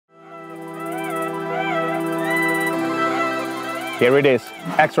Here it is,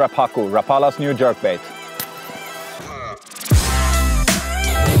 X-Rap Haku, Rapala's new jerkbait.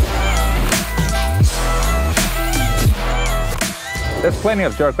 There's plenty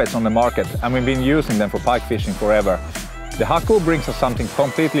of jerkbaits on the market and we've been using them for pike fishing forever. The Haku brings us something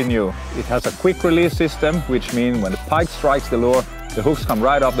completely new. It has a quick release system, which means when the pike strikes the lure, the hooks come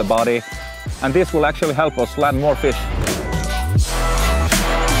right off the body, and this will actually help us land more fish.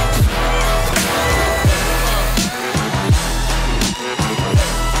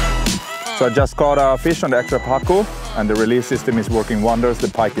 So I just caught a fish on the X-Rap Haku and the release system is working wonders. The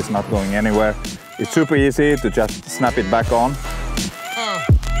pike is not going anywhere. It's super easy to just snap it back on.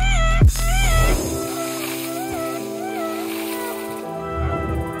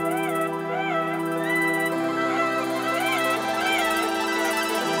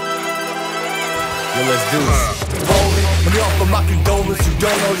 Let's do this. Rolling, let me offer my condolence. You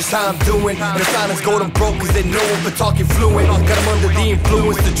don't know just how I'm doing. And the silence gold, I'm broke cause they know I'm for talking fluent. Got them under the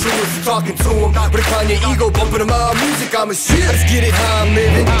influence, the truest of talking to them. But if on your ego, bumping to my music, I'm a shit. Let's get it how I'm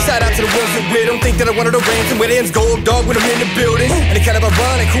living. Shout out to the ones that with them. Think that I wanted a ransom where the ends gold dog when I'm in the building. And it kind of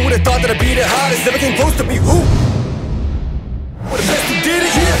ironic, who would have thought that I'd be the hottest? Never came close to be who? Well, the best who did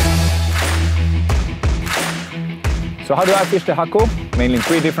it, yeah. So how do I fish the Haku? Mainly in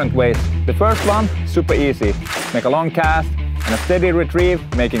 3 different ways. The first one, super easy. Make a long cast and a steady retrieve,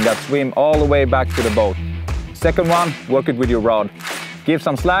 making that swim all the way back to the boat. Second one, work it with your rod. Give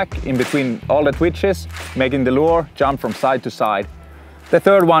some slack in between all the twitches, making the lure jump from side to side. The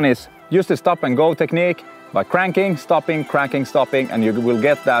third one is use the stop and go technique by cranking, stopping, cranking, stopping, and you will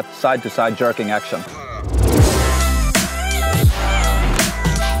get that side to side jerking action.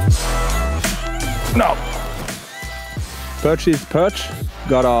 No. Perch is perch.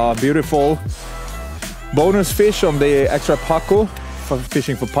 Got a beautiful bonus fish on the X-Rap Haku for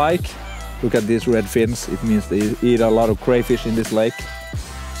fishing for pike. Look at these red fins. It means they eat a lot of crayfish in this lake.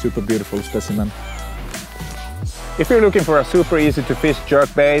 Super beautiful specimen. If you're looking for a super easy to fish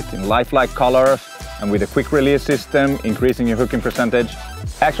jerkbait in lifelike colors and with a quick release system increasing your hooking percentage,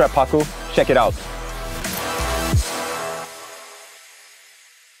 X-Rap Haku, check it out.